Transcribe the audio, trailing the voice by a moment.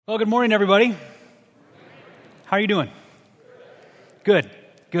Well, good morning, everybody. How are you doing? Good.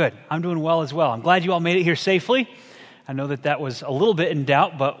 I'm doing well as well. I'm glad you all made it here safely. I know that was a little bit in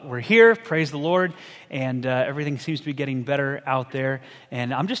doubt, but we're here, praise the Lord, and everything seems to be getting better out there.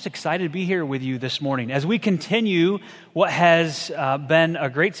 And I'm just excited to be here with you this morning as we continue what has been a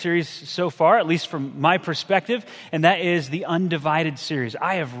great series so far, at least from my perspective, and that is the Undivided series.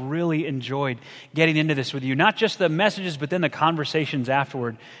 I have really enjoyed getting into this with you. Not just the messages, but then the conversations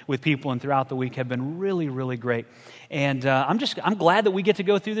afterward with people and throughout the week have been really, really great. And I'm glad that we get to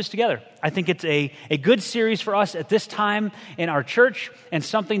go through this together. I think it's a good series for us at this time in our church and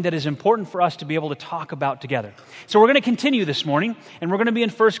something that is important for us to be able to talk about together. So we're going to continue this morning, and we're going to be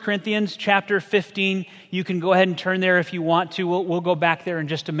in 1 Corinthians chapter 15. You can go ahead and turn there if you want to. We'll go back there in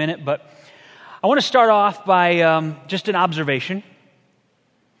just a minute, but I want to start off by just an observation.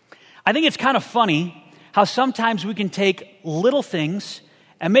 I think it's kind of funny how sometimes we can take little things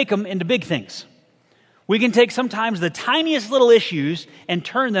and make them into big things. We can take sometimes the tiniest little issues and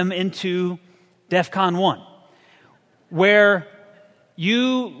turn them into DEFCON 1, where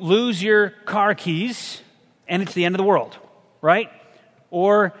you lose your car keys and it's the end of the world, right?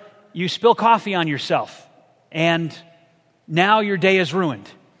 Or you spill coffee on yourself and now your day is ruined.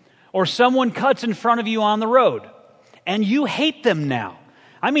 Or someone cuts in front of you on the road and you hate them now.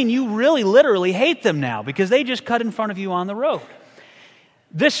 I mean, you really literally hate them now because they just cut in front of you on the road.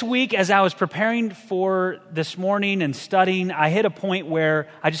 This week, as I was preparing for this morning and studying, I hit a point where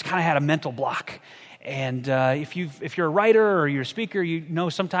I just kind of had a mental block. And if you're a writer or you're a speaker, you know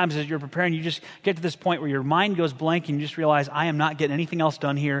sometimes as you're preparing, you just get to this point where your mind goes blank and you just realize, I am not getting anything else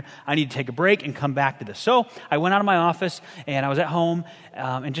done here. I need to take a break and come back to this. So I went out of my office and I was at home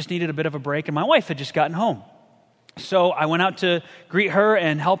and just needed a bit of a break. And my wife had just gotten home. So I went out to greet her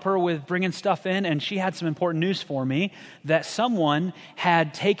and help her with bringing stuff in, and she had some important news for me that someone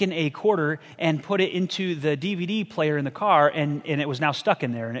had taken a quarter and put it into the DVD player in the car, and it was now stuck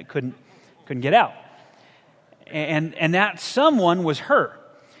in there, and it couldn't get out. And that someone was her.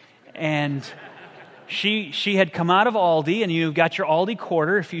 And she had come out of Aldi, and you've got your Aldi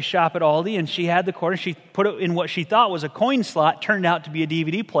quarter if you shop at Aldi, and she had the quarter. She put it in what she thought was a coin slot, turned out to be a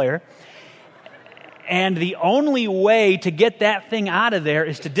DVD player. And the only way to get that thing out of there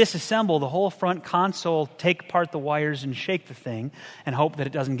is to disassemble the whole front console, take apart the wires and shake the thing and hope that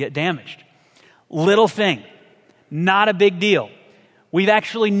it doesn't get damaged. Little thing, not a big deal. We've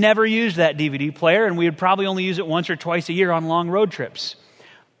actually never used that DVD player, and we would probably only use it once or twice a year on long road trips.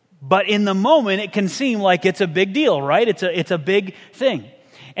 But in the moment, it can seem like it's a big deal, right? It's a big thing.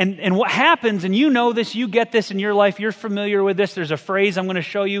 And what happens, and you know this, you get this in your life, you're familiar with this, there's a phrase I'm going to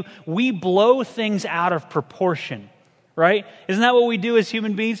show you, we blow things out of proportion, right? Isn't that what we do as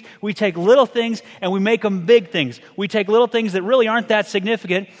human beings? We take little things and we make them big things. We take little things that really aren't that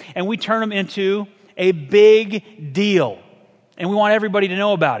significant and we turn them into a big deal. And we want everybody to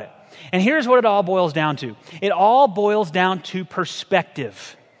know about it. And here's what it all boils down to. It all boils down to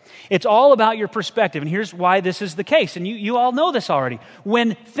perspective. It's all about your perspective, and here's why this is the case, and you all know this already.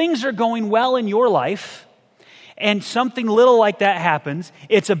 When things are going well in your life, and something little like that happens,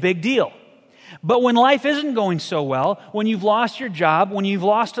 it's a big deal. But when life isn't going so well, when you've lost your job, when you've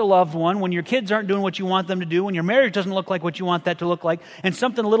lost a loved one, when your kids aren't doing what you want them to do, when your marriage doesn't look like what you want that to look like, and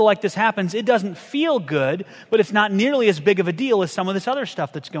something little like this happens, it doesn't feel good, but it's not nearly as big of a deal as some of this other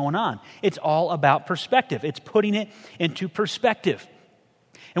stuff that's going on. It's all about perspective. It's putting it into perspective.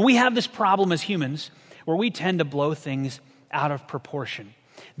 And we have this problem as humans where we tend to blow things out of proportion.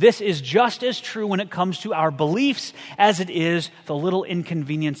 This is just as true when it comes to our beliefs as it is the little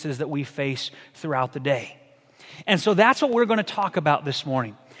inconveniences that we face throughout the day. And so that's what we're going to talk about this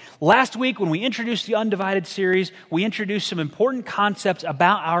morning. Last week, when we introduced the Undivided series, we introduced some important concepts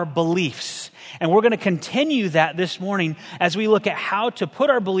about our beliefs. And we're going to continue that this morning as we look at how to put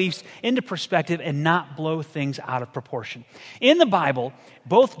our beliefs into perspective and not blow things out of proportion. In the Bible,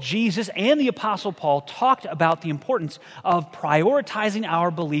 both Jesus and the Apostle Paul talked about the importance of prioritizing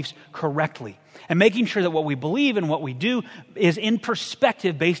our beliefs correctly and making sure that what we believe and what we do is in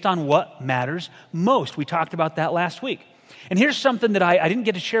perspective based on what matters most. We talked about that last week. And here's something that I didn't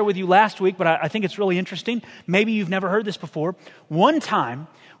get to share with you last week, but I think it's really interesting. Maybe you've never heard this before. One time,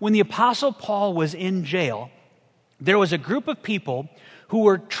 when the Apostle Paul was in jail, there was a group of people who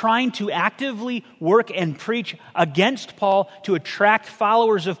were trying to actively work and preach against Paul to attract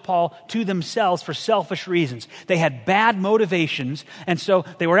followers of Paul to themselves for selfish reasons. They had bad motivations, and so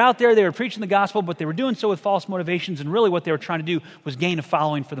they were out there, they were preaching the gospel, but they were doing so with false motivations, and really what they were trying to do was gain a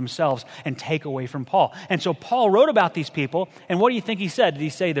following for themselves and take away from Paul. And so Paul wrote about these people, and what do you think he said? Did he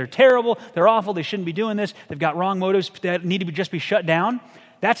say they're terrible, they're awful, they shouldn't be doing this, they've got wrong motives that need to just be shut down?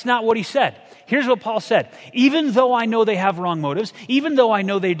 That's not what he said. Here's what Paul said. Even though I know they have wrong motives, even though I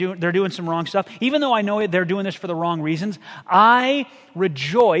know they're doing some wrong stuff, even though I know they're doing this for the wrong reasons, I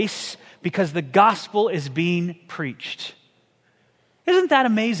rejoice because the gospel is being preached. Isn't that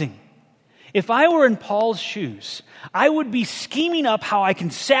amazing? If I were in Paul's shoes, I would be scheming up how I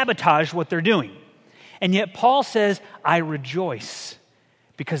can sabotage what they're doing. And yet Paul says, I rejoice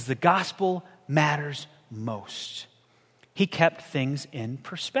because the gospel matters most. He kept things in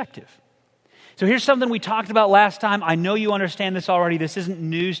perspective. So here's something we talked about last time. I know you understand this already. This isn't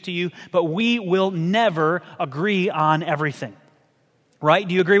news to you, but we will never agree on everything. Right?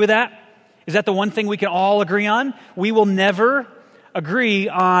 Do you agree with that? Is that the one thing we can all agree on? We will never agree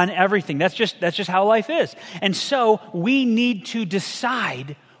on everything. That's just how life is. And so we need to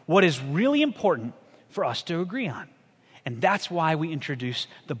decide what is really important for us to agree on. And that's why we introduce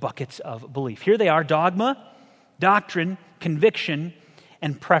the buckets of belief. Here they are: dogma, doctrine, conviction,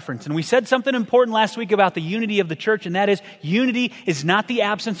 and preference. And we said something important last week about the unity of the church, and that is unity is not the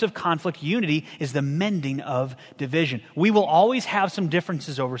absence of conflict. Unity is the mending of division. We will always have some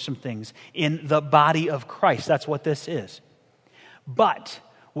differences over some things in the body of Christ. That's what this is. But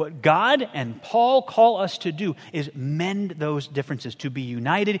what God and Paul call us to do is mend those differences, to be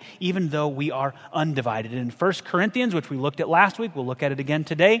united even though we are undivided. In 1 Corinthians, which we looked at last week, we'll look at it again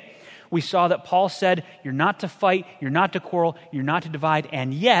today, we saw that Paul said, you're not to fight, you're not to quarrel, you're not to divide,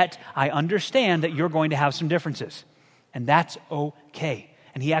 and yet I understand that you're going to have some differences. And that's okay.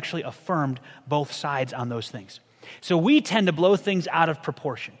 And he actually affirmed both sides on those things. So we tend to blow things out of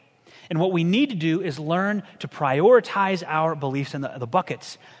proportion. And what we need to do is learn to prioritize our beliefs, and the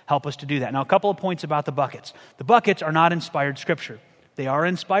buckets help us to do that. Now, a couple of points about the buckets. The buckets are not inspired Scripture. They are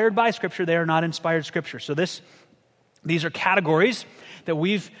inspired by Scripture. They are not inspired Scripture. So these are categories that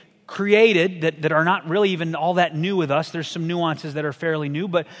we've created that are not really even all that new with us. There's some nuances that are fairly new,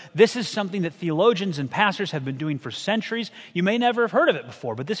 but this is something that theologians and pastors have been doing for centuries. You may never have heard of it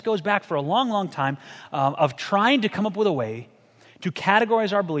before, but this goes back for a long, long time of trying to come up with a way to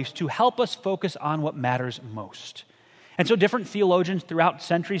categorize our beliefs to help us focus on what matters most. And so different theologians throughout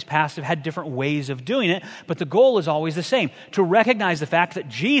centuries past have had different ways of doing it, but the goal is always the same: to recognize the fact that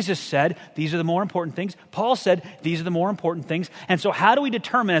Jesus said, these are the more important things. Paul said, these are the more important things. And so how do we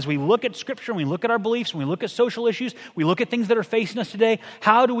determine, as we look at Scripture, and we look at our beliefs, and we look at social issues, we look at things that are facing us today,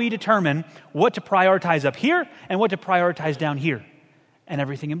 how do we determine what to prioritize up here and what to prioritize down here and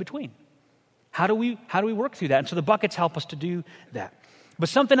everything in between? How do we work through that? And so the buckets help us to do that. But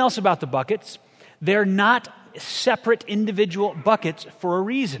something else about the buckets: they're not separate individual buckets for a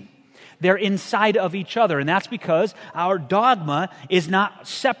reason. They're inside of each other, and that's because our dogma is not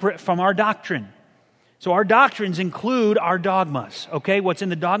separate from our doctrine. So our doctrines include our dogmas, okay? What's in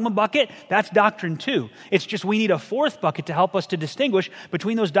the dogma bucket, that's doctrine too. It's just we need a fourth bucket to help us to distinguish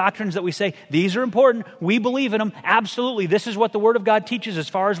between those doctrines that we say, these are important, we believe in them, absolutely, this is what the Word of God teaches as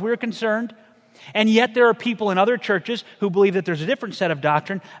far as we're concerned. And yet there are people in other churches who believe that there's a different set of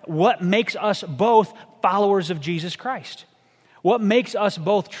doctrine. What makes us both followers of Jesus Christ? What makes us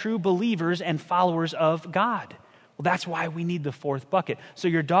both true believers and followers of God? Well, that's why we need the fourth bucket. So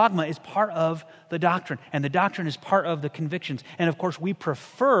your dogma is part of the doctrine, and the doctrine is part of the convictions. And of course, we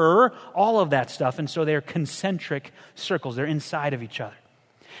prefer all of that stuff, and so they're concentric circles. They're inside of each other.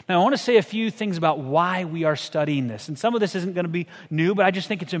 Now, I want to say a few things about why we are studying this. And some of this isn't going to be new, but I just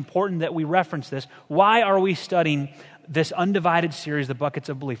think it's important that we reference this. Why are we studying this undivided series, The Buckets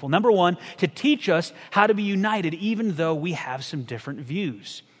of Belief? Well, number one, to teach us how to be united even though we have some different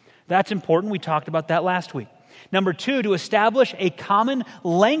views. That's important. We talked about that last week. Number two, to establish a common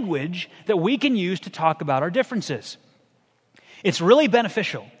language that we can use to talk about our differences. It's really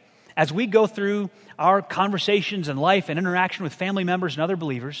beneficial as we go through our conversations in life and interaction with family members and other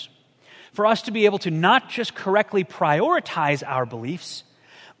believers, for us to be able to not just correctly prioritize our beliefs,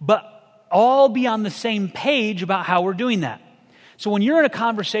 but all be on the same page about how we're doing that. So when you're in a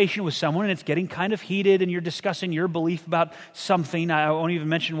conversation with someone and it's getting kind of heated and you're discussing your belief about something, I won't even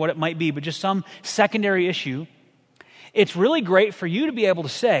mention what it might be, but just some secondary issue, it's really great for you to be able to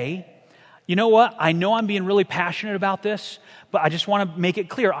say, you know what, I know I'm being really passionate about this, but I just want to make it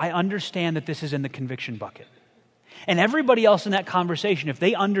clear, I understand that this is in the conviction bucket. And everybody else in that conversation, if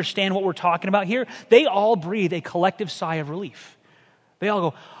they understand what we're talking about here, they all breathe a collective sigh of relief. They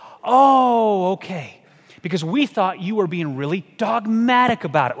all go, oh, okay. Because we thought you were being really dogmatic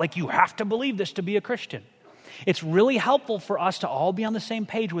about it, like you have to believe this to be a Christian. It's really helpful for us to all be on the same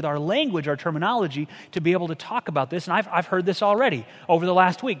page with our language, our terminology, to be able to talk about this. And I've heard this already over the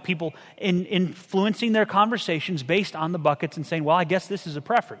last week, people influencing their conversations based on the buckets and saying, well, I guess this is a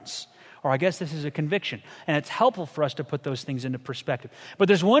preference. Or I guess this is a conviction. And it's helpful for us to put those things into perspective. But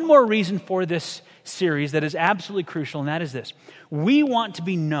there's one more reason for this series that is absolutely crucial, and that is this. We want to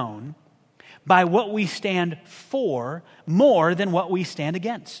be known by what we stand for more than what we stand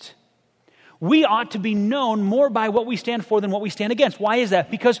against. We ought to be known more by what we stand for than what we stand against. Why is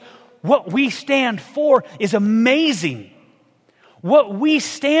that? Because what we stand for is amazing. What we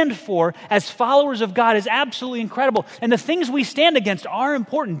stand for as followers of God is absolutely incredible. And the things we stand against are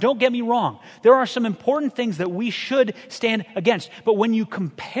important. Don't get me wrong. There are some important things that we should stand against. But when you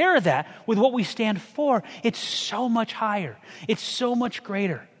compare that with what we stand for, it's so much higher. It's so much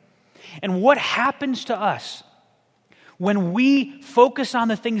greater. And what happens to us when we focus on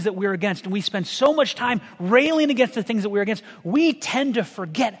the things that we're against and we spend so much time railing against the things that we're against, we tend to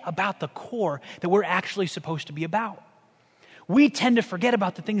forget about the core that we're actually supposed to be about. We tend to forget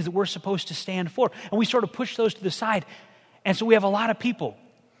about the things that we're supposed to stand for, and we sort of push those to the side. And so we have a lot of people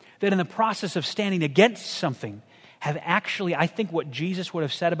that in the process of standing against something have actually, I think what Jesus would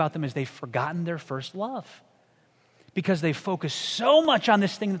have said about them is they've forgotten their first love because they focus so much on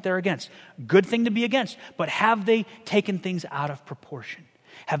this thing that they're against. Good thing to be against, but have they taken things out of proportion?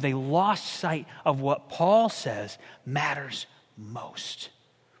 Have they lost sight of what Paul says matters most?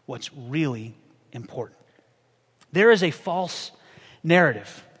 What's really important? There is a false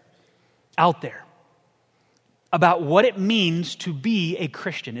narrative out there about what it means to be a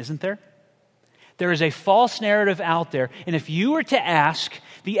Christian, isn't there? There is a false narrative out there, and if you were to ask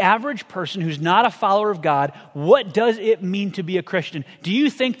the average person who's not a follower of God, what does it mean to be a Christian? Do you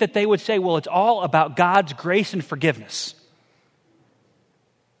think that they would say, well, it's all about God's grace and forgiveness?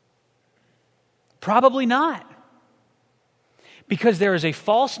 Probably not. Because there is a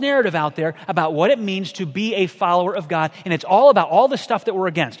false narrative out there about what it means to be a follower of God, and it's all about all the stuff that we're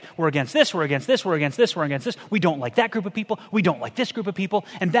against. We're against this, we're against this, we're against this, we're against this. We don't like that group of people, we don't like this group of people,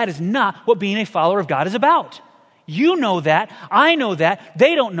 and that is not what being a follower of God is about. You know that, I know that,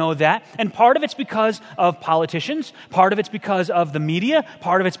 they don't know that, and part of it's because of politicians, part of it's because of the media,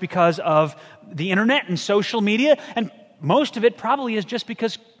 part of it's because of the internet and social media, and most of it probably is just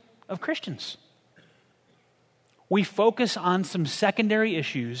because of Christians. We focus on some secondary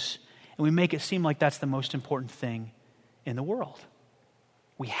issues and we make it seem like that's the most important thing in the world.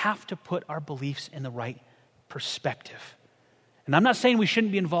 We have to put our beliefs in the right perspective. And I'm not saying we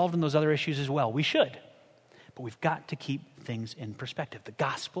shouldn't be involved in those other issues as well. We should. But we've got to keep things in perspective. The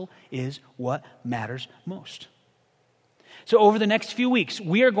gospel is what matters most. So over the next few weeks,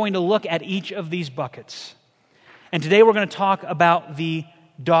 we are going to look at each of these buckets. And today we're going to talk about the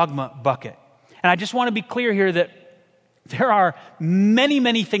dogma bucket. And I just want to be clear here that there are many,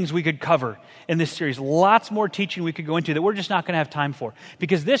 many things we could cover in this series. Lots more teaching we could go into that we're just not going to have time for.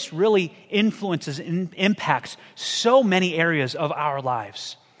 Because this really influences and impacts so many areas of our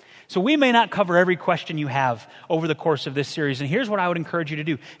lives. So we may not cover every question you have over the course of this series. And here's what I would encourage you to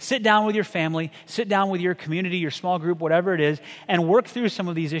do. Sit down with your family, sit down with your community, your small group, whatever it is, and work through some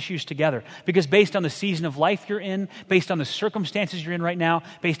of these issues together. Because based on the season of life you're in, based on the circumstances you're in right now,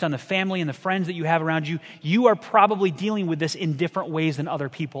 based on the family and the friends that you have around you, you are probably dealing with this in different ways than other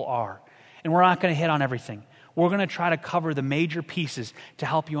people are. And we're not going to hit on everything. We're going to try to cover the major pieces to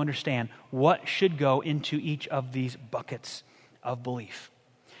help you understand what should go into each of these buckets of belief.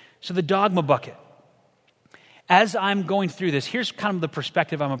 So the dogma bucket. As I'm going through this, here's kind of the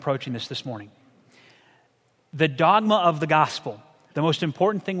perspective I'm approaching this morning. The dogma of the gospel, the most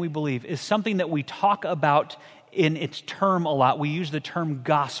important thing we believe, is something that we talk about in its term a lot. We use the term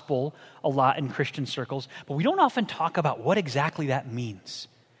gospel a lot in Christian circles, but we don't often talk about what exactly that means.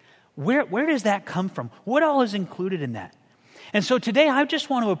 Where does that come from? What all is included in that? And so today I just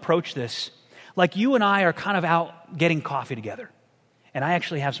want to approach this like you and I are kind of out getting coffee together. And I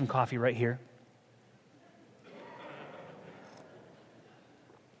actually have some coffee right here.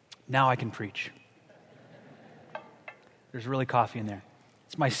 Now I can preach. There's really coffee in there.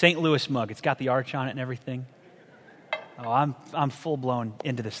 It's my St. Louis mug. It's got the arch on it and everything. Oh, I'm full blown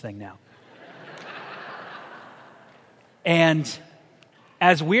into this thing now. And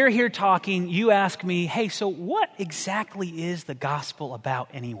as we're here talking, you ask me, hey, so what exactly is the gospel about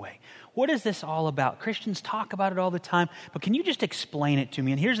anyway? What is this all about? Christians talk about it all the time, but can you just explain it to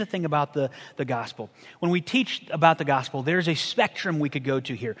me? And here's the thing about the gospel. When we teach about the gospel, there's a spectrum we could go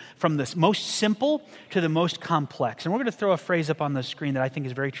to here, from the most simple to the most complex. And we're going to throw a phrase up on the screen that I think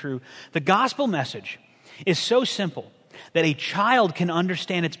is very true. The gospel message is so simple that a child can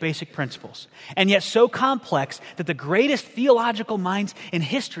understand its basic principles, and yet so complex that the greatest theological minds in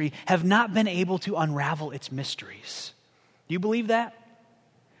history have not been able to unravel its mysteries. Do you believe that?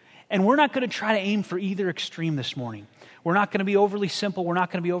 And we're not going to try to aim for either extreme this morning. We're not going to be overly simple. We're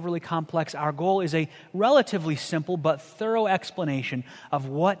not going to be overly complex. Our goal is a relatively simple but thorough explanation of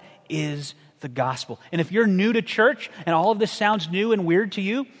what is the gospel. And if you're new to church and all of this sounds new and weird to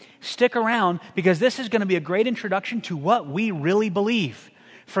you, stick around because this is going to be a great introduction to what we really believe.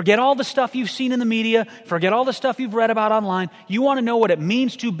 Forget all the stuff you've seen in the media. Forget all the stuff you've read about online. You want to know what it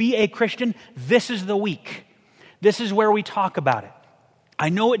means to be a Christian? This is the week. This is where we talk about it. I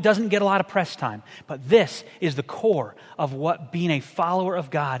know it doesn't get a lot of press time, but this is the core of what being a follower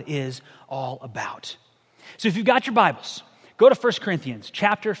of God is all about. So if you've got your Bibles, go to 1 Corinthians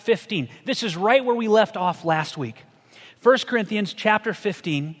chapter 15. This is right where we left off last week. 1 Corinthians chapter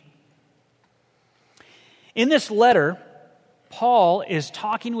 15. In this letter, Paul is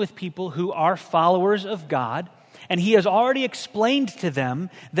talking with people who are followers of God, and he has already explained to them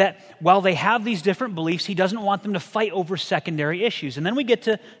that while they have these different beliefs, he doesn't want them to fight over secondary issues. And then we get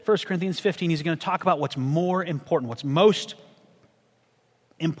to 1 Corinthians 15. He's going to talk about what's more important, what's most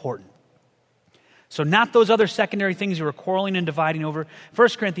important. So not those other secondary things you were quarreling and dividing over. 1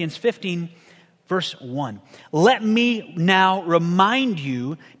 Corinthians 15, verse 1. Let me now remind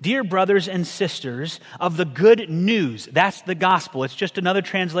you, dear brothers and sisters, of the good news. That's the gospel. It's just another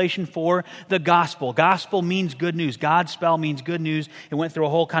translation for the gospel. Gospel means good news. God's spell means good news. It went through a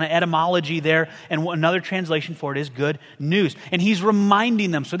whole kind of etymology there, and another translation for it is good news. And he's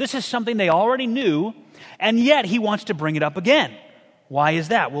reminding them. So this is something they already knew, and yet he wants to bring it up again. Why is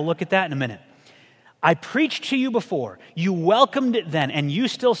that? We'll look at that in a minute. I preached to you before. You welcomed it then, and you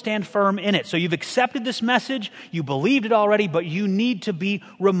still stand firm in it. So you've accepted this message, you believed it already, but you need to be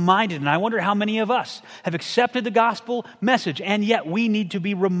reminded. And I wonder how many of us have accepted the gospel message, and yet we need to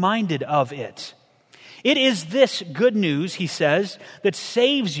be reminded of it. It is this good news, he says, that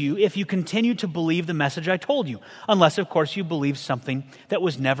saves you if you continue to believe the message I told you. Unless, of course, you believe something that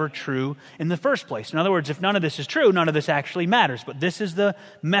was never true in the first place. In other words, if none of this is true, none of this actually matters. But this is the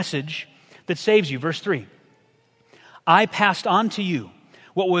message that saves you. Verse 3. I passed on to you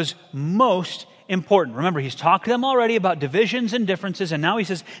what was most important. Remember, he's talked to them already about divisions and differences, and now he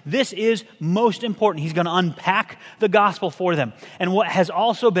says, this is most important. He's going to unpack the gospel for them. And what has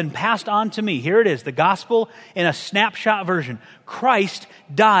also been passed on to me, here it is, the gospel in a snapshot version. Christ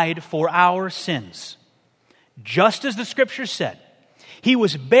died for our sins. Just as the scriptures said, he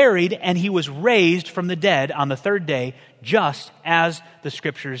was buried and he was raised from the dead on the third day, just as the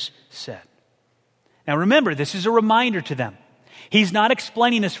scriptures said. Now remember, this is a reminder to them. He's not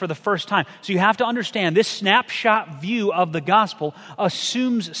explaining this for the first time. So you have to understand, this snapshot view of the gospel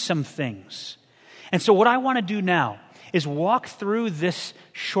assumes some things. And so what I want to do now is walk through this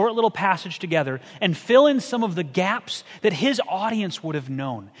short little passage together and fill in some of the gaps that his audience would have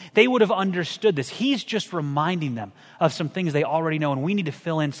known. They would have understood this. He's just reminding them of some things they already know, and we need to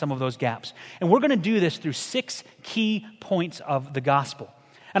fill in some of those gaps. And we're going to do this through 6 key points of the gospel.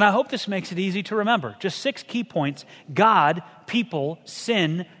 And I hope this makes it easy to remember. Just 6 key points: God, people,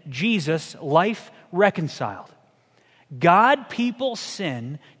 sin, Jesus, life, reconciled. God, people,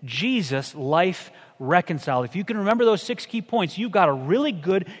 sin, Jesus, life, reconciled. If you can remember those 6 key points, you've got a really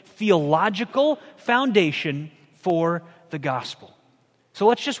good theological foundation for the gospel. So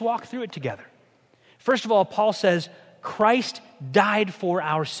let's just walk through it together. First of all, Paul says, Christ died for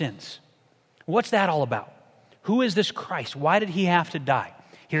our sins. What's that all about? Who is this Christ? Why did he have to die?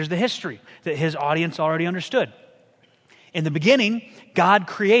 Here's the history that his audience already understood. In the beginning, God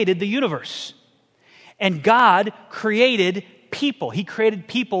created the universe. And God created people. He created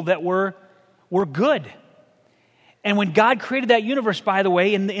people that were good. And when God created that universe, by the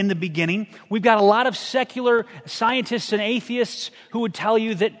way, in the beginning, we've got a lot of secular scientists and atheists who would tell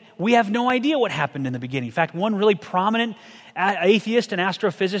you that we have no idea what happened in the beginning. In fact, one really prominent atheist and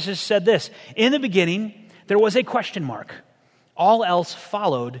astrophysicist said this: in the beginning, there was a question mark. All else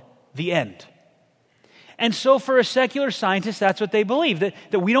followed the end. And so for a secular scientist, that's what they believe,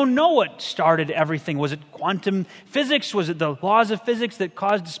 that we don't know what started everything. Was it quantum physics? Was it the laws of physics that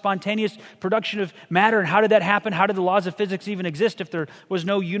caused the spontaneous production of matter? And how did that happen? How did the laws of physics even exist if there was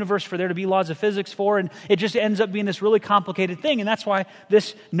no universe for there to be laws of physics for? And it just ends up being this really complicated thing. And that's why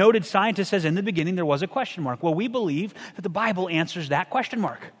this noted scientist says, in the beginning, there was a question mark. Well, we believe that the Bible answers that question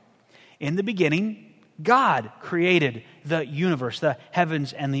mark. In the beginning, God created the universe, the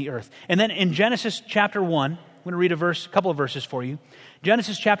heavens and the earth. And then in Genesis chapter 1, I'm going to read a couple of verses for you.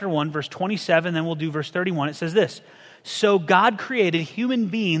 Genesis chapter 1, verse 27, then we'll do verse 31. It says this: So God created human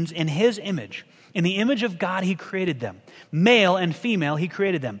beings in his image. In the image of God, he created them. Male and female, he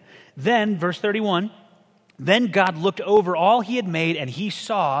created them. Then, verse 31, then God looked over all he had made, and he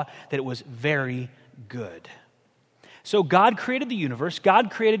saw that it was very good. So God created the universe. God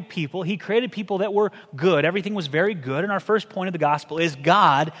created people. He created people that were good. Everything was very good. And our first point of the gospel is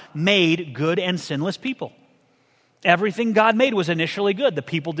God made good and sinless people. Everything God made was initially good. The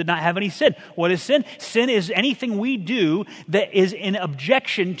people did not have any sin. What is sin? Sin is anything we do that is in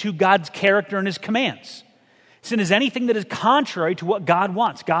objection to God's character and His commands. Sin is anything that is contrary to what God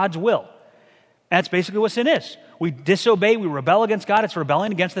wants, God's will. That's basically what sin is. We disobey, we rebel against God. It's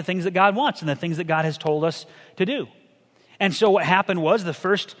rebelling against the things that God wants and the things that God has told us to do. And so what happened was the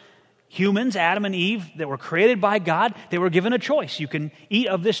first humans, Adam and Eve, that were created by God, they were given a choice. You can eat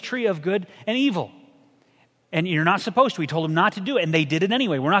of this tree of good and evil. And you're not supposed to. He told them not to do it, and they did it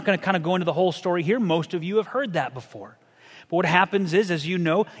anyway. We're not going to kind of go into the whole story here. Most of you have heard that before. But what happens is, as you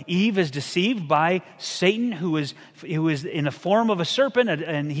know, Eve is deceived by Satan, who is in the form of a serpent,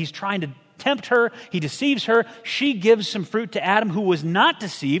 and he's trying to tempt her. He deceives her. She gives some fruit to Adam, who was not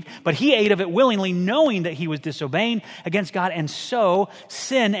deceived, but he ate of it willingly, knowing that he was disobeying against God. And so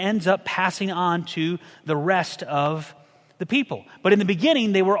sin ends up passing on to the rest of the people. But in the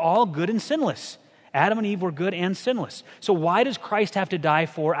beginning, they were all good and sinless. Adam and Eve were good and sinless. So why does Christ have to die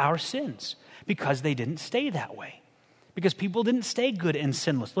for our sins? Because they didn't stay that way. Because people didn't stay good and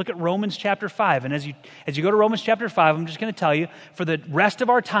sinless. Look at Romans chapter 5. And as you go to Romans chapter 5, I'm just going to tell you, for the rest of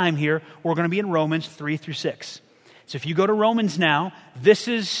our time here, we're going to be in Romans 3 through 6. So if you go to Romans now, this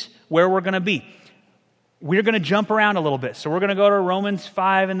is where we're going to be. We're going to jump around a little bit. So we're going to go to Romans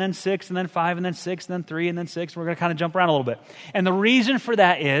 5 and then 6 and then 5 and then 6 and then 3 and then 6. We're going to kind of jump around a little bit. And the reason for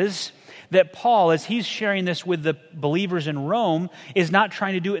that is that Paul, as he's sharing this with the believers in Rome, is not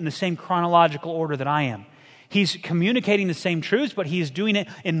trying to do it in the same chronological order that I am. He's communicating the same truths, but he's doing it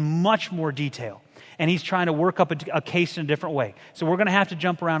in much more detail. And he's trying to work up a case in a different way. So we're going to have to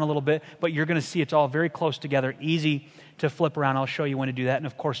jump around a little bit, but you're going to see it's all very close together, easy to flip around. I'll show you when to do that, and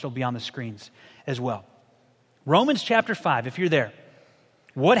of course it'll be on the screens as well. Romans chapter 5, if you're there,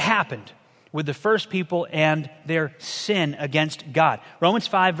 what happened with the first people and their sin against God? Romans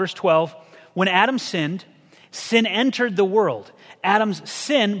 5, verse 12, when Adam sinned, sin entered the world. Adam's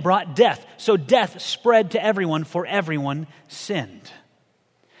sin brought death, so death spread to everyone, for everyone sinned.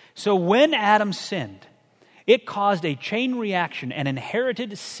 So when Adam sinned, it caused a chain reaction, an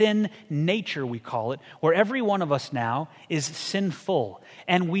inherited sin nature, we call it, where every one of us now is sinful,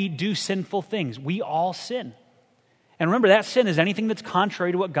 and we do sinful things. We all sin. And remember, that sin is anything that's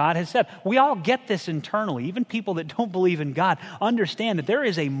contrary to what God has said. We all get this internally. Even people that don't believe in God understand that there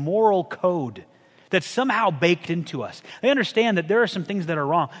is a moral code that's somehow baked into us. They understand that there are some things that are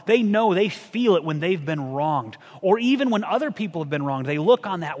wrong. They know, they feel it when they've been wronged. Or even when other people have been wronged, they look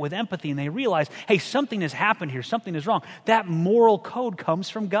on that with empathy and they realize, hey, something has happened here, something is wrong. That moral code comes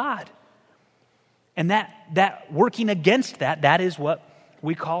from God. And that working against that is what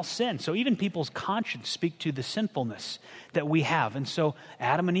we call sin. So even people's conscience speak to the sinfulness that we have. And so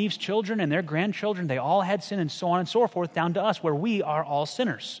Adam and Eve's children and their grandchildren, they all had sin, and so on and so forth, down to us, where we are all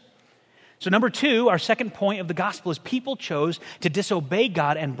sinners. So number 2, our second point of the gospel is people chose to disobey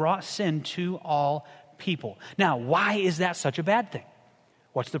God and brought sin to all people. Now, why is that such a bad thing?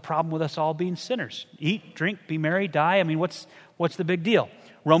 What's the problem with us all being sinners? Eat, drink, be merry, die? I mean, what's the big deal?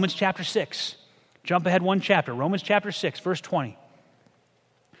 Romans chapter 6. Jump ahead one chapter. Romans chapter 6, verse 20.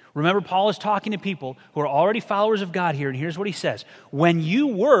 Remember, Paul is talking to people who are already followers of God here, and here's what he says. When you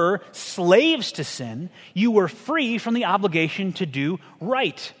were slaves to sin, you were free from the obligation to do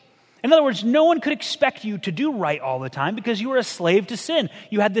right. In other words, no one could expect you to do right all the time because you were a slave to sin.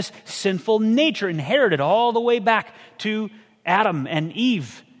 You had this sinful nature inherited all the way back to Adam and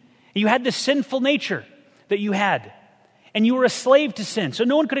Eve. You had this sinful nature that you had, and you were a slave to sin, so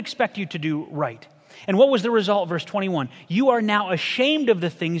no one could expect you to do right. And what was the result? Verse 21, you are now ashamed of the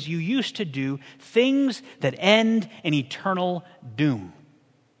things you used to do, things that end in eternal doom.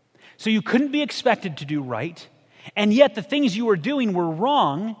 So you couldn't be expected to do right, and yet the things you were doing were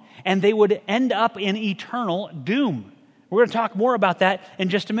wrong, and they would end up in eternal doom. We're going to talk more about that in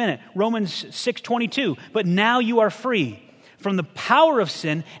just a minute. Romans 6:22, but now you are free from the power of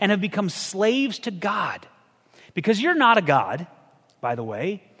sin and have become slaves to God. Because you're not a God, by the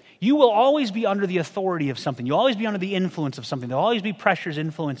way, you will always be under the authority of something. You'll always be under the influence of something. There'll always be pressures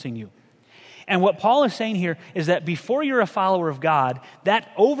influencing you. And what Paul is saying here is that before you're a follower of God, that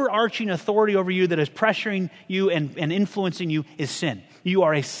overarching authority over you that is pressuring you and influencing you is sin. You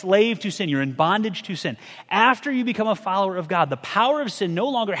are a slave to sin. You're in bondage to sin. After you become a follower of God, the power of sin no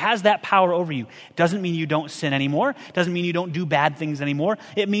longer has that power over you. It doesn't mean you don't sin anymore. It doesn't mean you don't do bad things anymore.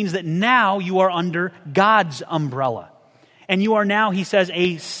 It means that now you are under God's umbrella. And you are now, he says,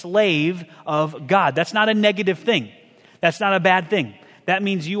 a slave of God. That's not a negative thing. That's not a bad thing. That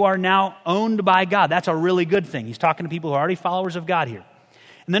means you are now owned by God. That's a really good thing. He's talking to people who are already followers of God here.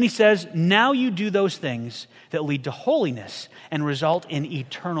 And then he says, now you do those things that lead to holiness and result in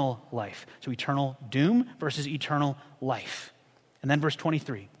eternal life. So eternal doom versus eternal life. And then verse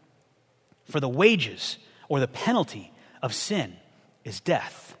 23. For the wages or the penalty of sin is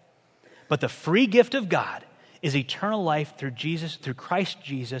death. But the free gift of God is eternal life through Christ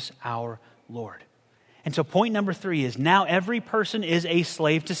Jesus our Lord. And so point number 3 is now every person is a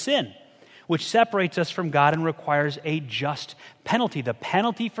slave to sin, which separates us from God and requires a just penalty. The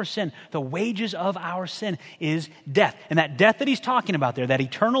penalty for sin, the wages of our sin is death. And that death that he's talking about there, that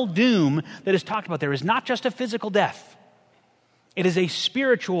eternal doom that is talked about there, is not just a physical death. It is a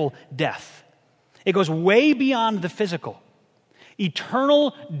spiritual death. It goes way beyond the physical.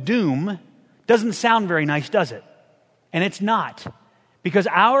 Eternal doom doesn't sound very nice, does it? And it's not. Because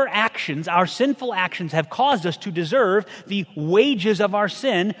our actions, our sinful actions, have caused us to deserve the wages of our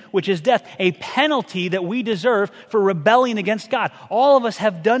sin, which is death, a penalty that we deserve for rebelling against God. All of us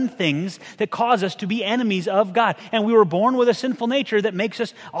have done things that cause us to be enemies of God. And we were born with a sinful nature that makes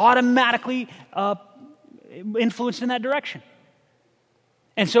us automatically influenced in that direction.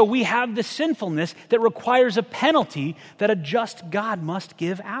 And so we have the sinfulness that requires a penalty that a just God must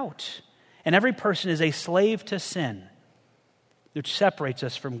give out. And every person is a slave to sin, which separates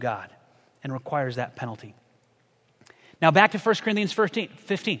us from God and requires that penalty. Now back to 1 Corinthians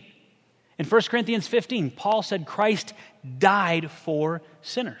 15. In 1 Corinthians 15, Paul said Christ died for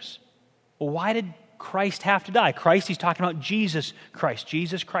sinners. Well, why did Christ have to die? Christ, he's talking about Jesus Christ,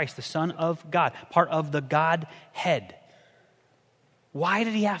 the Son of God, part of the Godhead. Why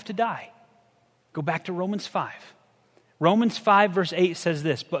did he have to die? Go back to Romans 5. Romans 5 verse 8 says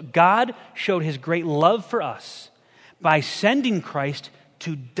this, but God showed his great love for us by sending Christ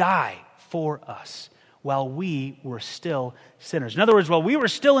to die for us while we were still sinners. In other words, while we were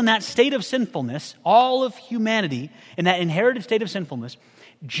still in that state of sinfulness, all of humanity in that inherited state of sinfulness,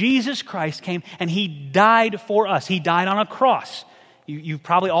 Jesus Christ came and he died for us. He died on a cross. You've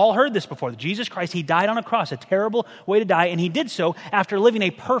probably all heard this before. Jesus Christ, he died on a cross, a terrible way to die, and he did so after living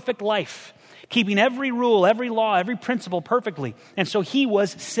a perfect life, keeping every rule, every law, every principle perfectly. And so he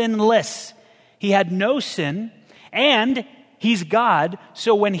was sinless. He had no sin, and he's God,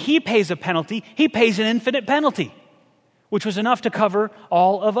 so when he pays a penalty, he pays an infinite penalty, which was enough to cover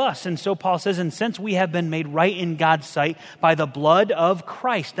all of us. And so Paul says, and since we have been made right in God's sight by the blood of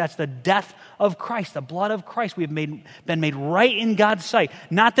Christ, that's the death of Christ, the blood of Christ, we have been made right in God's sight.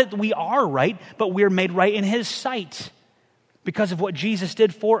 Not that we are right, but we're made right in his sight because of what Jesus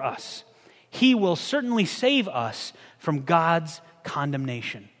did for us. He will certainly save us from God's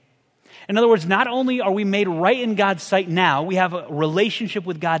condemnation. In other words, not only are we made right in God's sight now, we have a relationship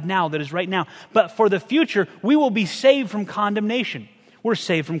with God now that is right now, but for the future, we will be saved from condemnation. We're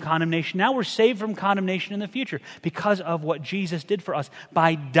saved from condemnation now. We're saved from condemnation in the future because of what Jesus did for us.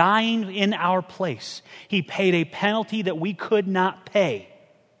 By dying in our place, he paid a penalty that we could not pay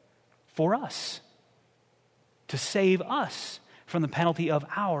for us, to save us from the penalty of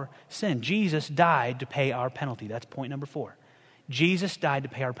our sin. Jesus died to pay our penalty. That's point number 4. Jesus died to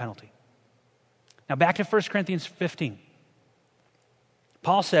pay our penalty. Now back to 1 Corinthians 15.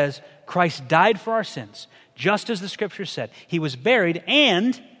 Paul says, Christ died for our sins, just as the scripture said. He was buried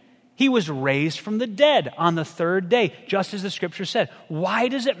and he was raised from the dead on the 3rd day, just as the scripture said. Why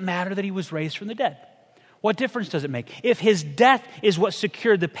does it matter that he was raised from the dead? What difference does it make? If his death is what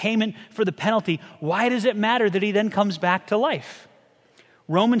secured the payment for the penalty, why does it matter that he then comes back to life?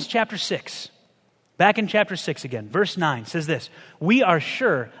 Romans chapter 6. Back in chapter 6 again, verse 9 says this, we are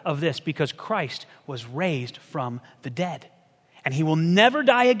sure of this because Christ was raised from the dead, and he will never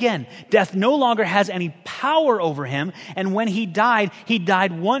die again. Death no longer has any power over him, and when he died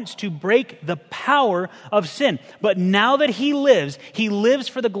once to break the power of sin. But now that he lives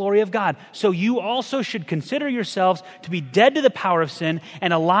for the glory of God. So you also should consider yourselves to be dead to the power of sin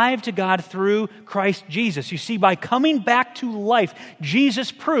and alive to God through Christ Jesus. You see, by coming back to life,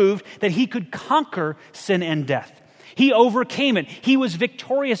 Jesus proved that he could conquer sin and death. He overcame it. He was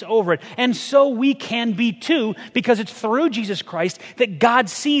victorious over it. And so we can be too, because it's through Jesus Christ that God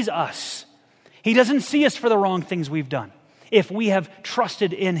sees us. He doesn't see us for the wrong things we've done if we have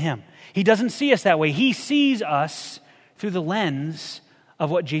trusted in him. He doesn't see us that way. He sees us through the lens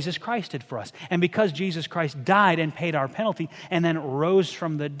of what Jesus Christ did for us. And because Jesus Christ died and paid our penalty and then rose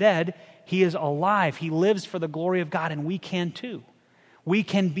from the dead, he is alive. He lives for the glory of God, and we can too. We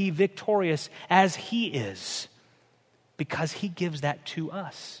can be victorious as he is, because he gives that to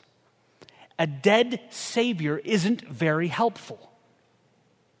us. A dead Savior isn't very helpful.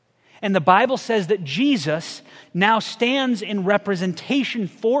 And the Bible says that Jesus now stands in representation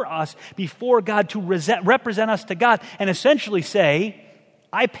for us before God to represent us to God and essentially say,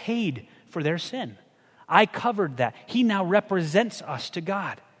 I paid for their sin. I covered that. He now represents us to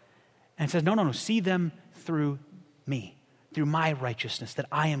God. And says, no, see them through me, through my righteousness that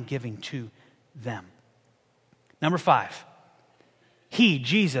I am giving to them. Number 5, he,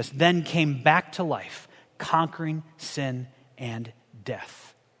 Jesus, then came back to life, conquering sin and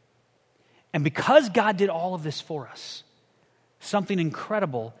death. And because God did all of this for us, something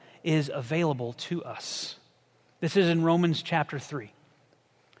incredible is available to us. This is in Romans chapter 3.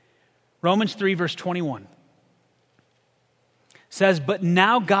 Romans 3, verse 21 says, but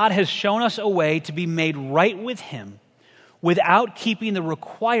now God has shown us a way to be made right with him without keeping the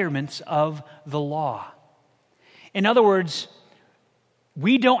requirements of the law. In other words,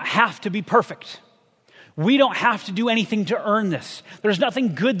 we don't have to be perfect. We don't have to do anything to earn this. There's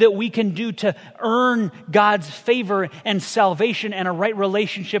nothing good that we can do to earn God's favor and salvation and a right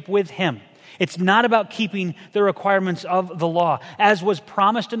relationship with him. It's not about keeping the requirements of the law. As was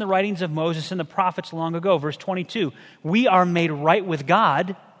promised in the writings of Moses and the prophets long ago, verse 22, we are made right with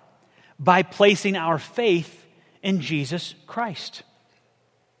God by placing our faith in Jesus Christ.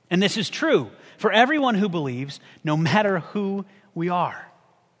 And this is true for everyone who believes, no matter who we are.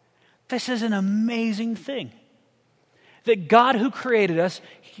 This is an amazing thing. That God who created us,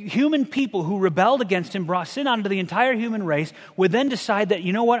 human people who rebelled against him, brought sin onto the entire human race, would then decide that,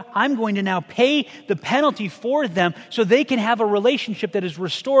 you know what, I'm going to now pay the penalty for them so they can have a relationship that is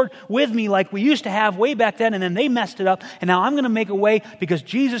restored with me like we used to have way back then, and then they messed it up, and now I'm going to make a way because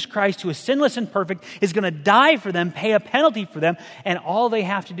Jesus Christ, who is sinless and perfect, is going to die for them, pay a penalty for them, and all they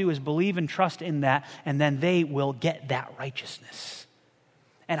have to do is believe and trust in that, and then they will get that righteousness.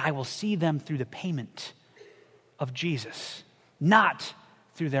 And I will see them through the payment of Jesus, not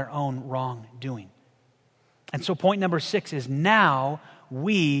through their own wrongdoing. And so point number 6 is now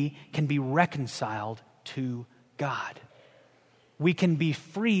we can be reconciled to God. We can be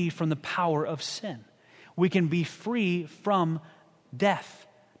free from the power of sin. We can be free from death,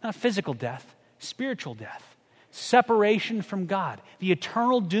 not physical death, spiritual death, separation from God, the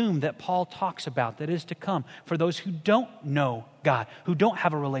eternal doom that Paul talks about that is to come for those who don't know God, who don't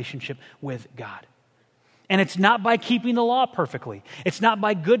have a relationship with God. And it's not by keeping the law perfectly. It's not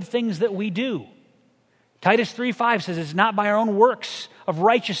by good things that we do. Titus 3:5 says it's not by our own works of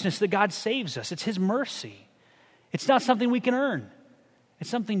righteousness that God saves us. It's his mercy. It's not something we can earn. It's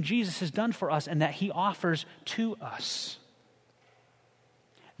something Jesus has done for us and that he offers to us.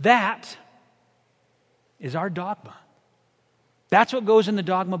 That is our dogma. That's what goes in the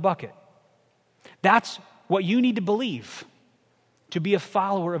dogma bucket. That's what you need to believe to be a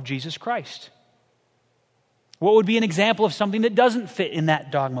follower of Jesus Christ. What would be an example of something that doesn't fit in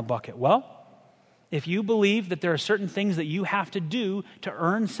that dogma bucket? Well, if you believe that there are certain things that you have to do to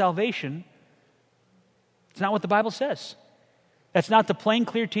earn salvation, it's not what the Bible says. That's not the plain,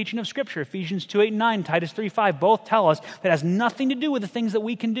 clear teaching of Scripture. Ephesians 2:8 and 9, Titus 3:5 both tell us that it has nothing to do with the things that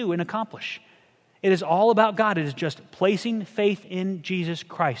we can do and accomplish. It is all about God. It is just placing faith in Jesus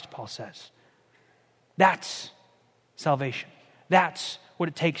Christ, Paul says. That's salvation. That's what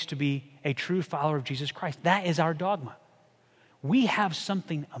it takes to be a true follower of Jesus Christ. That is our dogma. We have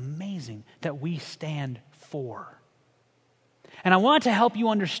something amazing that we stand for. And I want to help you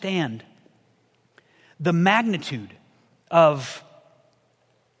understand the magnitude of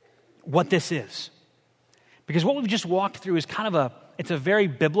what this is. Because what we've just walked through is it's a very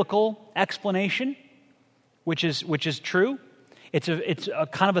biblical explanation, which is true. It's a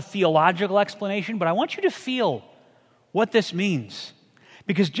kind of a theological explanation, but I want you to feel what this means.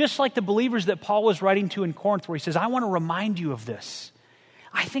 Because just like the believers that Paul was writing to in Corinth, where he says, I want to remind you of this,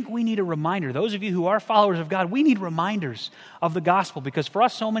 I think we need a reminder. Those of you who are followers of God, we need reminders of the gospel, because for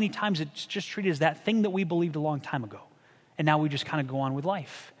us, so many times it's just treated as that thing that we believed a long time ago. And now we just kind of go on with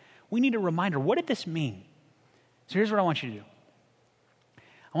life. We need a reminder. What did this mean? So here's what I want you to do.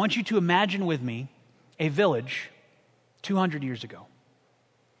 I want you to imagine with me a village 200 years ago.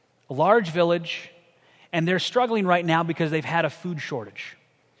 A large village, and they're struggling right now because they've had a food shortage.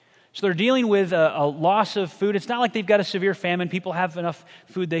 So they're dealing with a loss of food. It's not like they've got a severe famine. People have enough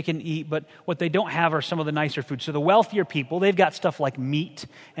food they can eat, but what they don't have are some of the nicer food. So the wealthier people, they've got stuff like meat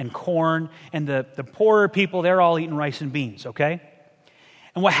and corn, and the poorer people, they're all eating rice and beans, okay?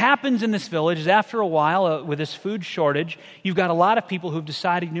 And what happens in this village is after a while, with this food shortage, you've got a lot of people who've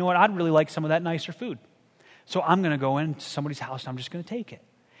decided, you know what, I'd really like some of that nicer food. So I'm going to go into somebody's house and I'm just going to take it.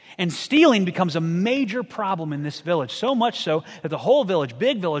 And stealing becomes a major problem in this village, so much so that the whole village,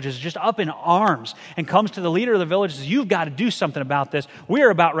 big village, is just up in arms and comes to the leader of the village and says, you've got to do something about this. We're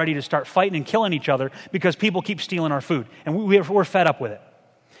about ready to start fighting and killing each other because people keep stealing our food, and we're fed up with it.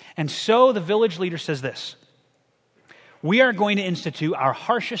 And so the village leader says this: we are going to institute our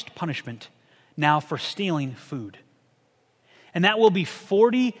harshest punishment now for stealing food. And that will be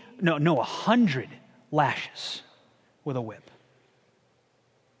 100 lashes with a whip.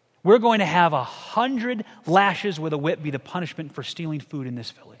 We're going to have 100 lashes with a whip be the punishment for stealing food in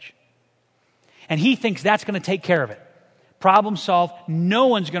this village. And he thinks that's going to take care of it. Problem solved. No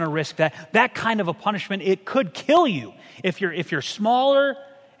one's going to risk that. That kind of a punishment, it could kill you. If you're smaller,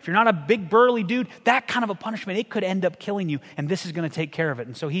 if you're not a big burly dude, that kind of a punishment, it could end up killing you. And this is going to take care of it.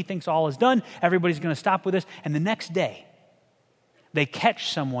 And so he thinks all is done. Everybody's going to stop with this. And the next day, they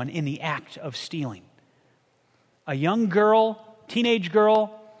catch someone in the act of stealing. A young girl, teenage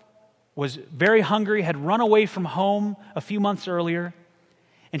girl, was very hungry, had run away from home a few months earlier,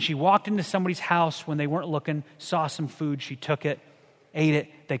 and she walked into somebody's house when they weren't looking, saw some food, she took it, ate it.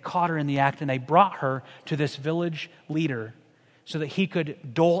 They caught her in the act, and they brought her to this village leader so that he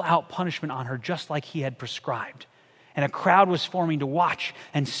could dole out punishment on her just like he had prescribed. And a crowd was forming to watch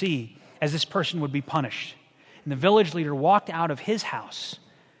and see as this person would be punished. And the village leader walked out of his house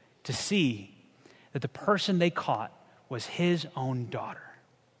to see that the person they caught was his own daughter.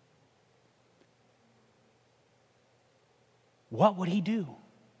 What would he do?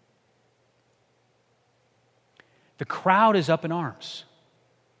 The crowd is up in arms.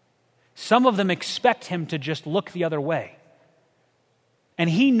 Some of them expect him to just look the other way. And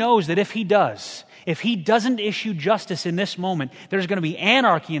he knows that if he doesn't issue justice in this moment, there's going to be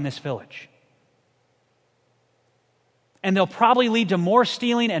anarchy in this village. And they'll probably lead to more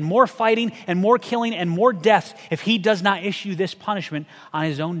stealing and more fighting and more killing and more deaths if he does not issue this punishment on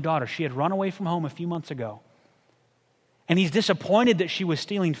his own daughter. She had run away from home a few months ago. And he's disappointed that she was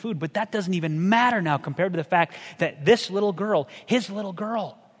stealing food, but that doesn't even matter now compared to the fact that this little girl, his little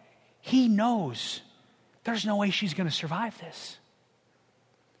girl, he knows there's no way she's going to survive this.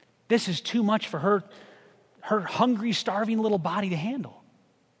 This is too much for her hungry, starving little body to handle.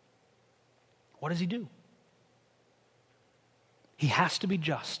 What does he do? He has to be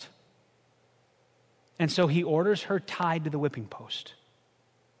just. And so he orders her tied to the whipping post.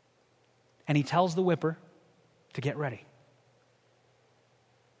 And he tells the whipper to get ready.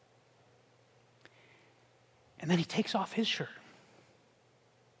 And then he takes off his shirt.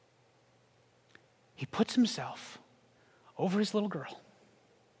 He puts himself over his little girl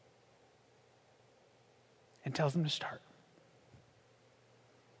and tells them to start.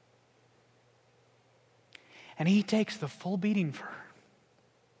 And he takes the full beating for her.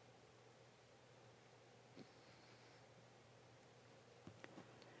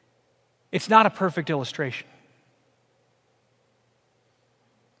 It's not a perfect illustration.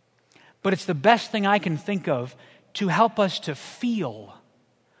 But it's the best thing I can think of to help us to feel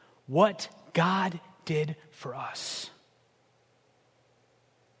what God did for us.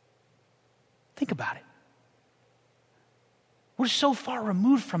 Think about it. We're so far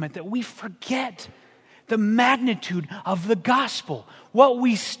removed from it that we forget the magnitude of the gospel, what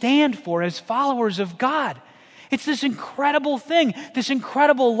we stand for as followers of God. It's this incredible thing, this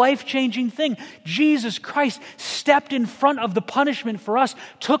incredible life-changing thing. Jesus Christ stepped in front of the punishment for us,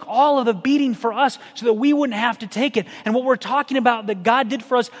 took all of the beating for us so that we wouldn't have to take it. And what we're talking about that God did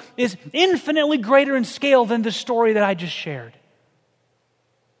for us is infinitely greater in scale than the story that I just shared.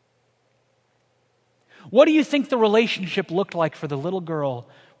 What do you think the relationship looked like for the little girl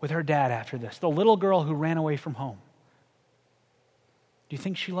with her dad after this? The little girl who ran away from home. Do you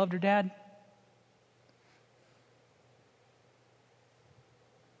think she loved her dad?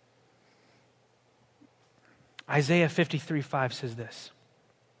 Isaiah 53:5 says this: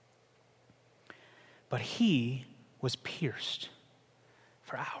 but he was pierced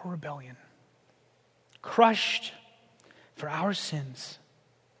for our rebellion, crushed for our sins.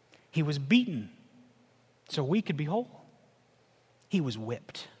 He was beaten so we could be whole. He was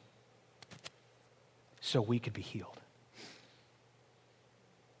whipped so we could be healed.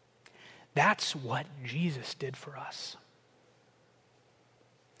 That's what Jesus did for us.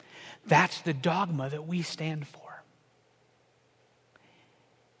 That's the dogma that we stand for.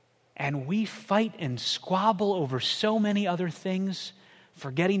 And we fight and squabble over so many other things,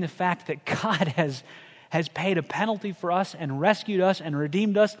 forgetting the fact that God has paid a penalty for us and rescued us and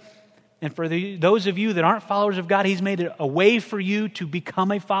redeemed us. And for those of you that aren't followers of God, He's made a way for you to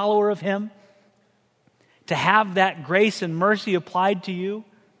become a follower of Him, to have that grace and mercy applied to you.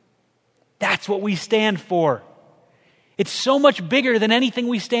 That's what we stand for. It's so much bigger than anything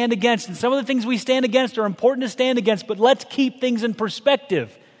we stand against. And some of the things we stand against are important to stand against, but let's keep things in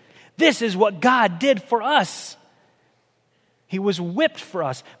perspective. This is what God did for us. He was whipped for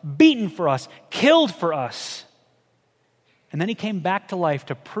us, beaten for us, killed for us. And then he came back to life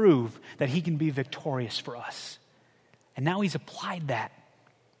to prove that he can be victorious for us. And now he's applied that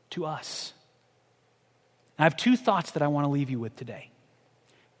to us. I have two thoughts that I want to leave you with today.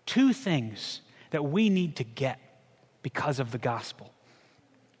 Two things that we need to get because of the gospel.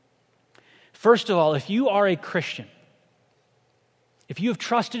 First of all, if you are a Christian, if you have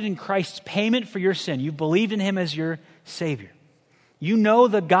trusted in Christ's payment for your sin, you've believed in him as your Savior, you know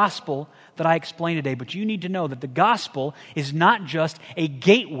the gospel that I explained today, but you need to know that the gospel is not just a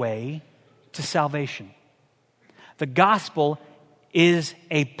gateway to salvation. The gospel is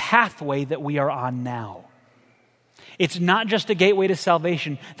a pathway that we are on now. It's not just a gateway to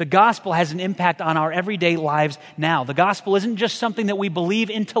salvation. The gospel has an impact on our everyday lives now. The gospel isn't just something that we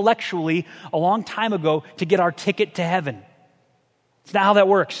believe intellectually a long time ago to get our ticket to heaven. It's not how that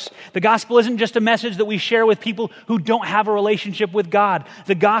works. The gospel isn't just a message that we share with people who don't have a relationship with God.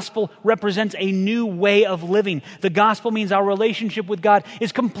 The gospel represents a new way of living. The gospel means our relationship with God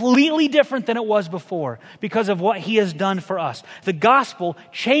is completely different than it was before because of what he has done for us. The gospel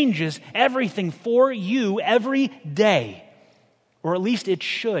changes everything for you every day, or at least it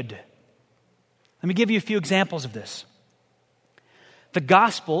should. Let me give you a few examples of this. The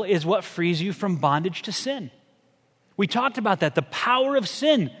gospel is what frees you from bondage to sin. We talked about that, the power of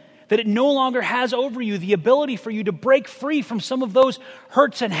sin, that it no longer has over you, the ability for you to break free from some of those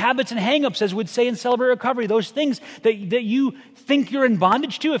hurts and habits and hang-ups, as we'd say in Celebrate Recovery, those things that you think you're in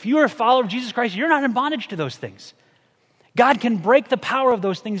bondage to. If you're a follower of Jesus Christ, you're not in bondage to those things. God can break the power of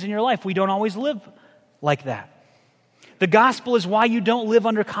those things in your life. We don't always live like that. The gospel is why you don't live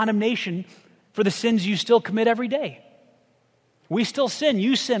under condemnation for the sins you still commit every day. We still sin,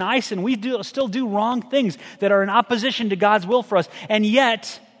 you sin, I sin. We still do wrong things that are in opposition to God's will for us. And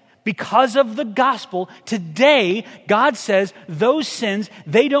yet, because of the gospel, today, God says those sins,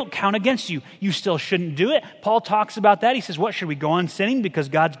 they don't count against you. You still shouldn't do it. Paul talks about that. He says, what, should we go on sinning because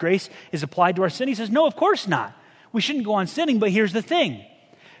God's grace is applied to our sin? He says, no, of course not. We shouldn't go on sinning, but here's the thing.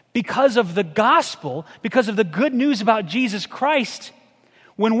 Because of the gospel, because of the good news about Jesus Christ,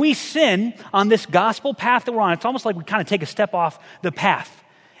 when we sin on this gospel path that we're on, it's almost like we kind of take a step off the path.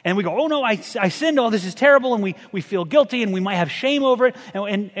 And we go, oh no, I sinned, oh this is terrible, and we feel guilty, and we might have shame over it,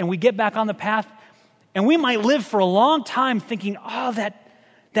 and we get back on the path. And we might live for a long time thinking, oh,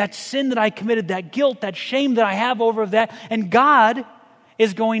 that sin that I committed, that guilt, that shame that I have over that. And God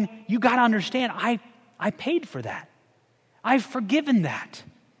is going, you got to understand, I paid for that. I've forgiven that.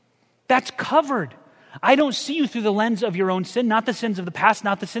 That's covered. I don't see you through the lens of your own sin, not the sins of the past,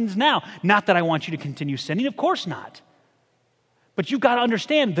 not the sins now. Not that I want you to continue sinning, of course not. But you've got to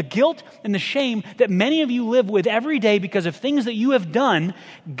understand the guilt and the shame that many of you live with every day because of things that you have done.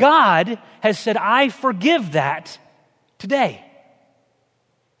 God has said, I forgive that today.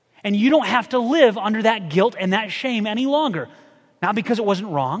 And you don't have to live under that guilt and that shame any longer. Not because it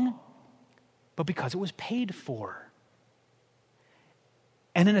wasn't wrong, but because it was paid for.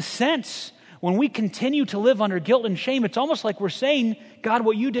 And in a sense, when we continue to live under guilt and shame, it's almost like we're saying, God,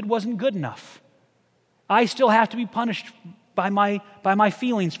 what you did wasn't good enough. I still have to be punished by my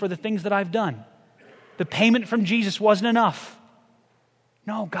feelings for the things that I've done. The payment from Jesus wasn't enough.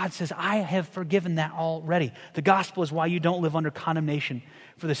 No, God says, I have forgiven that already. The gospel is why you don't live under condemnation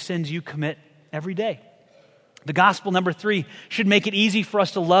for the sins you commit every day. The gospel, number 3, should make it easy for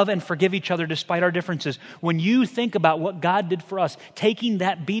us to love and forgive each other despite our differences. When you think about what God did for us, taking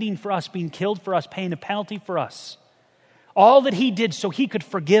that beating for us, being killed for us, paying a penalty for us, all that he did so he could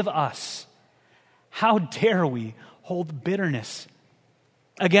forgive us, how dare we hold bitterness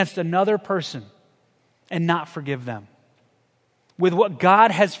against another person and not forgive them? With what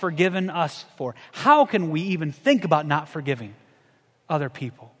God has forgiven us for, how can we even think about not forgiving other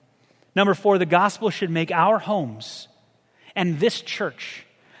people? Number 4, the gospel should make our homes and this church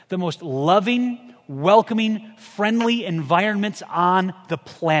the most loving, welcoming, friendly environments on the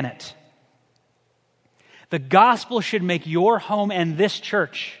planet. The gospel should make your home and this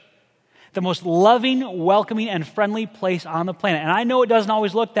church the most loving, welcoming, and friendly place on the planet. And I know it doesn't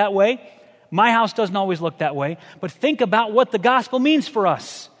always look that way. My house doesn't always look that way. But think about what the gospel means for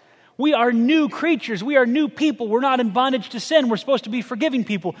us. We are new creatures. We are new people. We're not in bondage to sin. We're supposed to be forgiving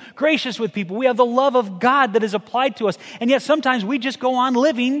people, gracious with people. We have the love of God that is applied to us. And yet sometimes we just go on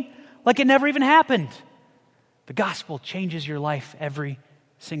living like it never even happened. The gospel changes your life every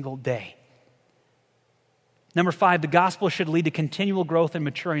single day. Number 5, the gospel should lead to continual growth and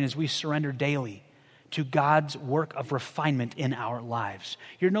maturing as we surrender daily to God's work of refinement in our lives.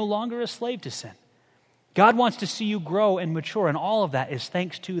 You're no longer a slave to sin. God wants to see you grow and mature, and all of that is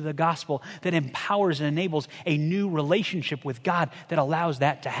thanks to the gospel that empowers and enables a new relationship with God that allows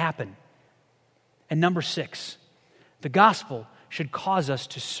that to happen. And number 6, the gospel should cause us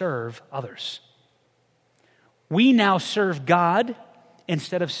to serve others. We now serve God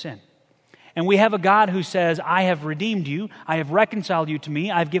instead of sin. And we have a God who says, I have redeemed you, I have reconciled you to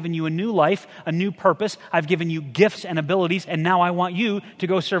me, I've given you a new life, a new purpose, I've given you gifts and abilities, and now I want you to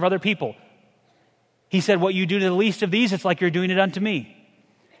go serve other people. He said, what you do to the least of these, it's like you're doing it unto me.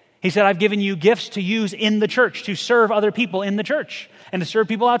 He said, I've given you gifts to use in the church, to serve other people in the church, and to serve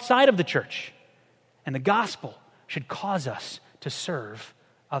people outside of the church. And the gospel should cause us to serve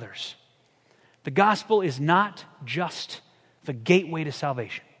others. The gospel is not just the gateway to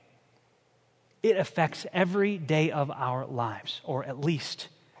salvation. It affects every day of our lives, or at least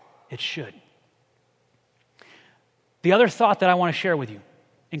it should. The other thought that I want to share with you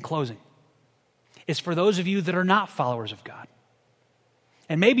in closing is for those of you that are not followers of God.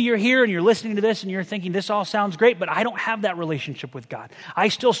 And maybe you're here and you're listening to this and you're thinking, this all sounds great, but I don't have that relationship with God. I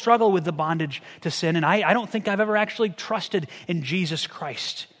still struggle with the bondage to sin, and I don't think I've ever actually trusted in Jesus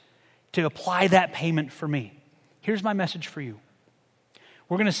Christ to apply that payment for me. Here's my message for you.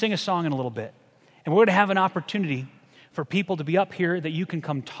 We're going to sing a song in a little bit. And we're going to have an opportunity for people to be up here that you can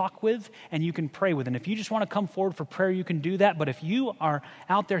come talk with and you can pray with. And if you just want to come forward for prayer, you can do that. But if you are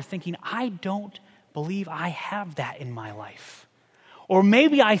out there thinking, I don't believe I have that in my life, or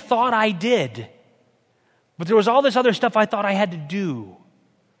maybe I thought I did, but there was all this other stuff I thought I had to do,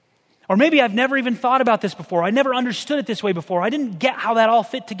 or maybe I've never even thought about this before. I never understood it this way before. I didn't get how that all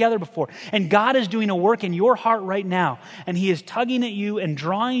fit together before. And God is doing a work in your heart right now. And He is tugging at you and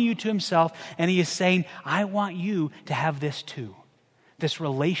drawing you to Himself. And He is saying, I want you to have this too. This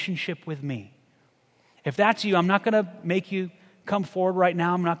relationship with me. If that's you, I'm not going to make you come forward right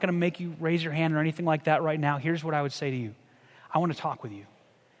now. I'm not going to make you raise your hand or anything like that right now. Here's what I would say to you. I want to talk with you.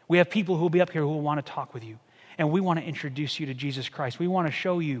 We have people who will be up here who will want to talk with you. And we want to introduce you to Jesus Christ. We want to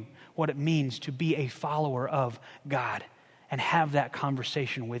show you what it means to be a follower of God and have that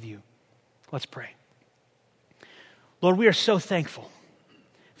conversation with you. Let's pray. Lord, we are so thankful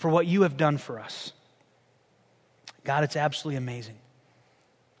for what you have done for us. God, it's absolutely amazing.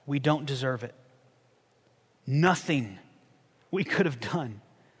 We don't deserve it. Nothing we could have done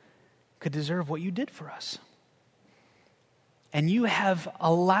could deserve what you did for us. And you have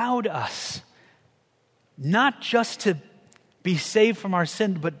allowed us not just to be saved from our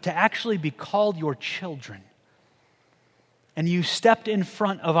sin, but to actually be called your children. And you stepped in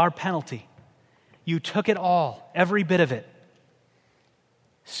front of our penalty. You took it all, every bit of it,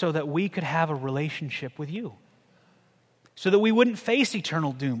 so that we could have a relationship with you. So that we wouldn't face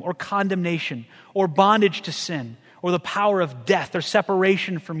eternal doom or condemnation or bondage to sin or the power of death or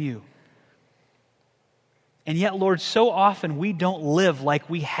separation from you. And yet, Lord, so often we don't live like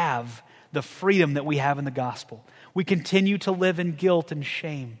we have the freedom that we have in the gospel. We continue to live in guilt and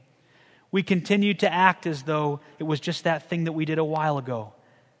shame. We continue to act as though it was just that thing that we did a while ago.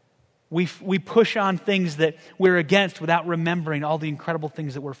 We push on things that we're against without remembering all the incredible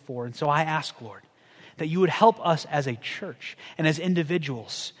things that we're for. And so I ask, Lord, that you would help us as a church and as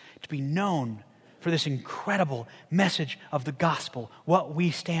individuals to be known for this incredible message of the gospel. What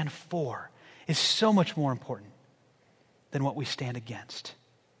we stand for is so much more important than what we stand against.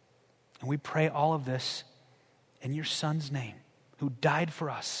 And we pray all of this in your Son's name, who died for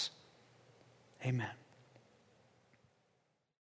us. Amen.